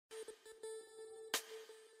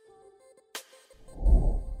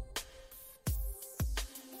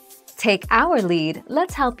Take our lead,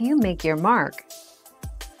 let's help you make your mark.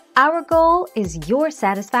 Our goal is your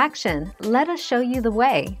satisfaction. Let us show you the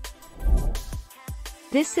way.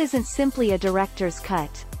 This isn't simply a director's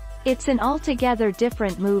cut. It's an altogether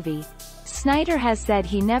different movie. Snyder has said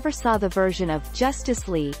he never saw the version of Justice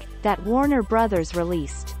League that Warner Brothers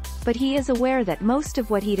released, but he is aware that most of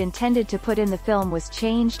what he'd intended to put in the film was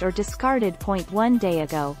changed or discarded. One day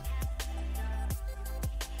ago.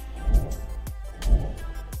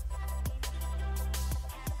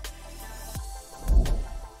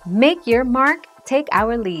 Make your mark, take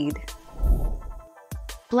our lead.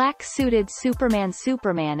 Black-suited Superman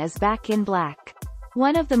is back in black.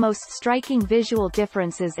 One of the most striking visual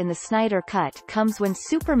differences in the Snyder Cut comes when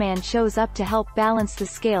Superman shows up to help balance the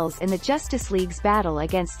scales in the Justice League's battle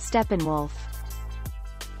against Steppenwolf.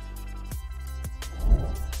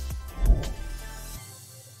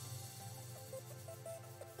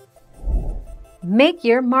 Make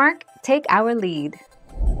your mark, take our lead.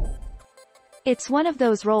 It's one of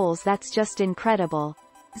those roles that's just incredible.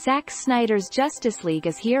 Zack Snyder's Justice League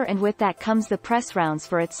is here, and with that comes the press rounds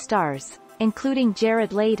for its stars, including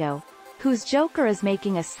Jared Leto, whose Joker is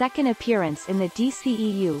making a second appearance in the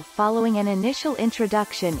DCEU following an initial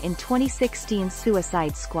introduction in 2016's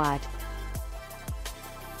Suicide Squad.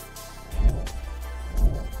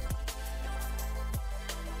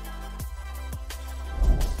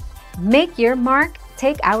 Make your mark,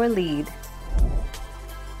 take our lead.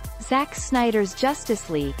 Zack Snyder's Justice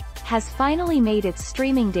League has finally made its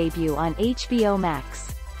streaming debut on HBO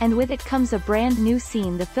Max, and with it comes a brand new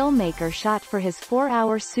scene the filmmaker shot for his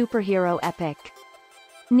 4-hour superhero epic.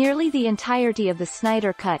 Nearly the entirety of the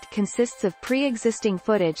Snyder Cut consists of pre-existing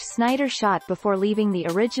footage Snyder shot before leaving the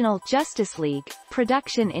original Justice League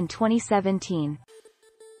production in 2017.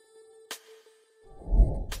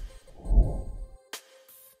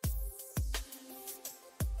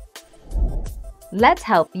 Let's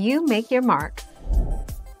help you make your mark.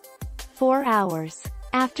 4 hours.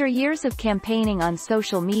 After years of campaigning on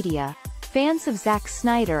social media, fans of Zack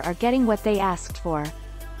Snyder are getting what they asked for.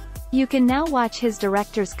 You can now watch his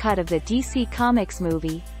director's cut of the DC Comics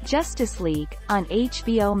movie, Justice League, on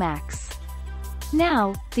HBO Max.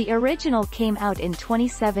 Now, the original came out in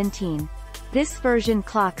 2017. This version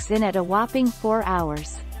clocks in at a whopping 4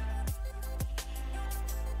 hours.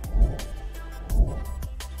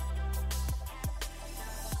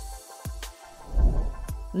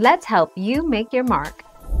 Let's help you make your mark.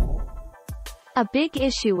 A big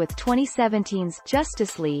issue with 2017's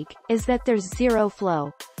Justice League is that there's zero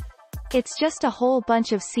flow. It's just a whole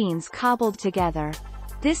bunch of scenes cobbled together.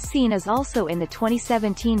 This scene is also in the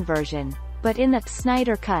 2017 version, but in the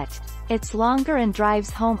Snyder Cut, it's longer and drives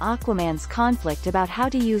home Aquaman's conflict about how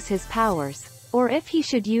to use his powers, or if he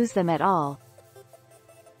should use them at all.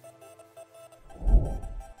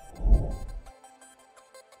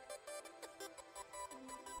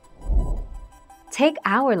 Take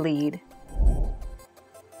our lead.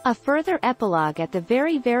 A further epilogue at the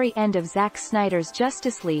very end of Zack Snyder's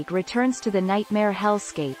Justice League returns to the nightmare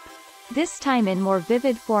hellscape, this time in more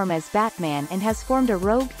vivid form as Batman, and has formed a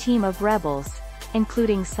rogue team of rebels,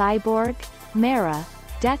 including Cyborg, Mera,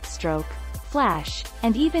 Deathstroke, Flash,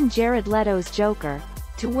 and even Jared Leto's Joker,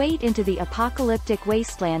 to wade into the apocalyptic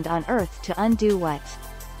wasteland on Earth to undo what?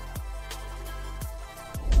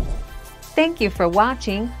 Thank you for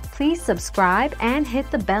watching. Please subscribe and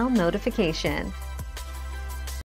hit the bell notification.